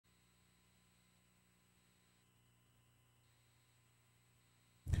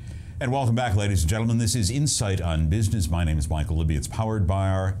And welcome back, ladies and gentlemen. This is Insight on Business. My name is Michael Libby. It's powered by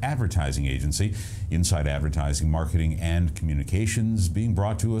our advertising agency, Insight Advertising, Marketing, and Communications, being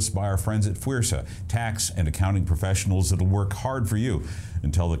brought to us by our friends at FWRSA, tax and accounting professionals that'll work hard for you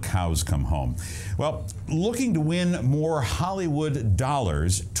until the cows come home. Well, looking to win more Hollywood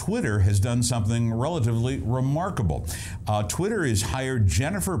dollars, Twitter has done something relatively remarkable. Twitter has hired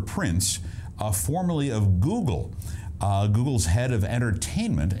Jennifer Prince, formerly of Google. Google's head of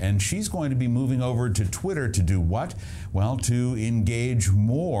entertainment, and she's going to be moving over to Twitter to do what? Well, to engage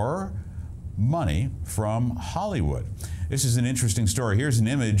more money from Hollywood. This is an interesting story. Here's an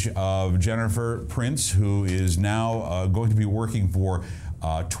image of Jennifer Prince, who is now going to be working for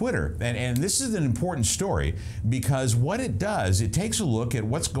Twitter. And this is an important story because what it does, it takes a look at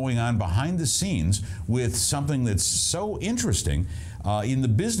what's going on behind the scenes with something that's so interesting in the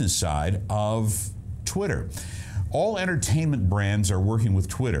business side of Twitter. All entertainment brands are working with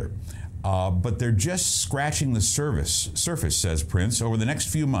Twitter, but they're just scratching the surface, says Prince. Over the next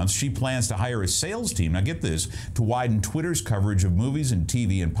few months, she plans to hire a sales team, now get this, to widen Twitter's coverage of movies and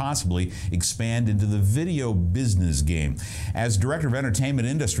TV and possibly expand into the video business game. As Director of Entertainment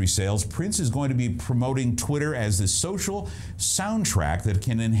Industry Sales, Prince is going to be promoting Twitter as the social soundtrack that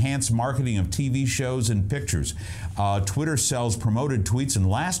can enhance marketing of TV shows and pictures. Twitter sells promoted tweets, and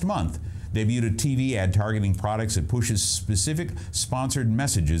last month, debuted a TV ad targeting products that pushes specific sponsored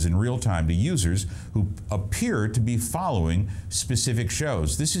messages in real time to users who appear to be following specific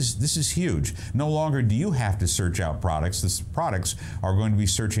shows. This is huge. No longer do you have to search out products. The products are going to be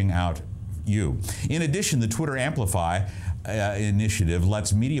searching out you. In addition, the Twitter Amplify initiative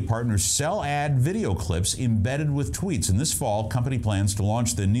lets media partners sell ad video clips embedded with tweets. And this fall, company plans to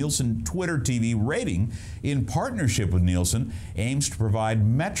launch the Nielsen Twitter TV rating in partnership with Nielsen, aims to provide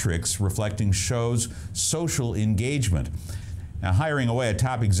metrics reflecting shows' social engagement. Now, hiring away a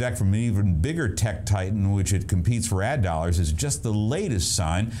top exec from an even bigger tech titan, which it competes for ad dollars, is just the latest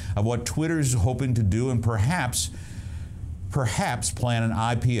sign of what Twitter's hoping to do, and perhaps plan an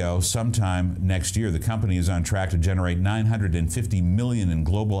IPO sometime next year. The company is on track to generate $950 million in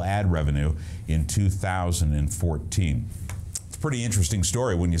global ad revenue in 2014. It's a pretty interesting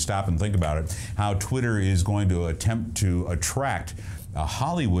story when you stop and think about it, how Twitter is going to attempt to attract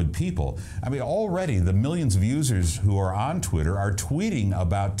Hollywood people. I mean, already the millions of users who are on Twitter are tweeting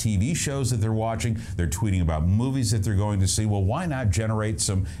about TV shows that they're watching. They're tweeting about movies that they're going to see. Well, why not generate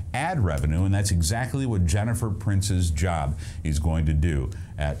some ad revenue? And that's exactly what Jennifer Prince's job is going to do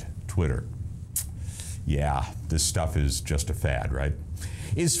at Twitter. Yeah, this stuff is just a fad, right?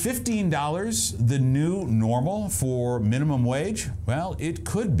 Is $15 the new normal for minimum wage? Well, it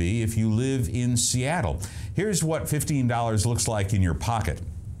could be if you live in Seattle. Here's what $15 looks like in your pocket.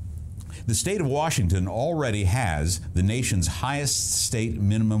 The state of Washington already has the nation's highest state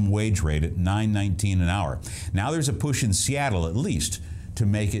minimum wage rate at $9.19 an hour. Now there's a push in Seattle, at least, to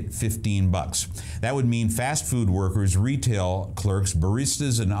make it $15. That would mean fast food workers, retail clerks,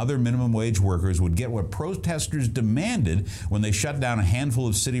 baristas, and other minimum wage workers would get what protesters demanded when they shut down a handful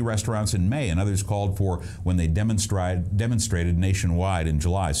of city restaurants in May, and others called for when they demonstrated nationwide in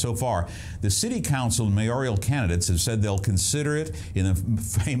July. So far, the city council and mayoral candidates have said they'll consider it in the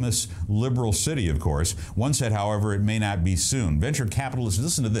famous liberal city, of course. One said, however, it may not be soon. Venture capitalist,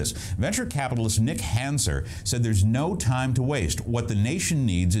 listen to this, venture capitalist Nick Hanser said there's no time to waste. What the nation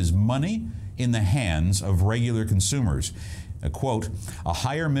needs is money in the hands of regular consumers. Quote, a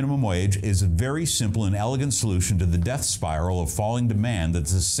higher minimum wage is a very simple and elegant solution to the death spiral of falling demand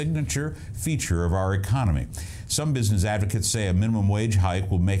that's a signature feature of our economy. Some business advocates say a minimum wage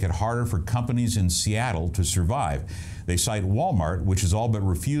hike will make it harder for companies in Seattle to survive. They cite Walmart, which has all but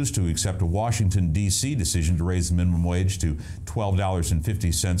refused to accept a Washington, D.C. decision to raise the minimum wage to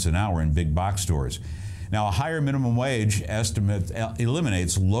 $12.50 an hour in big box stores. Now, a higher minimum wage estimate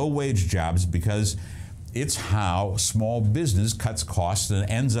eliminates low-wage jobs because it's how small business cuts costs and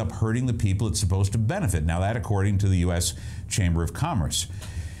ends up hurting the people it's supposed to benefit. Now, that according to the U.S. Chamber of Commerce.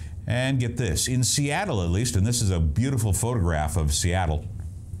 And get this, in Seattle at least, and this is a beautiful photograph of Seattle,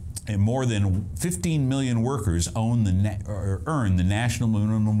 and more than 15 million workers earn the national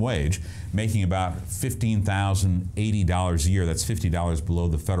minimum wage, making about $15,080 a year. That's $50 below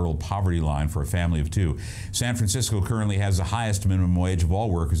the federal poverty line for a family of two. San Francisco currently has the highest minimum wage of all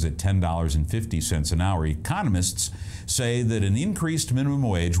workers at $10.50 an hour. Economists say that an increased minimum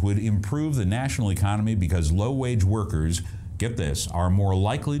wage would improve the national economy because low-wage workers, get this, are more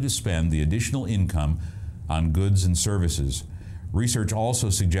likely to spend the additional income on goods and services. Research also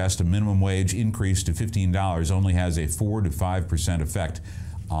suggests a minimum wage increase to $15 only has a 4 to 5% effect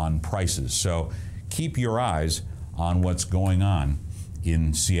on prices. So keep your eyes on what's going on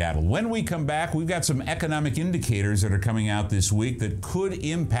in Seattle. When we come back, we've got some economic indicators that are coming out this week that could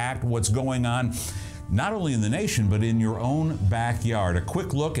impact what's going on not only in the nation, but in your own backyard. A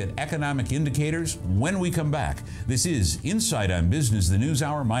quick look at economic indicators when we come back. This is Insight on Business, the News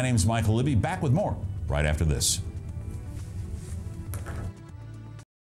Hour. My name is Michael Libby. Back with more right after this.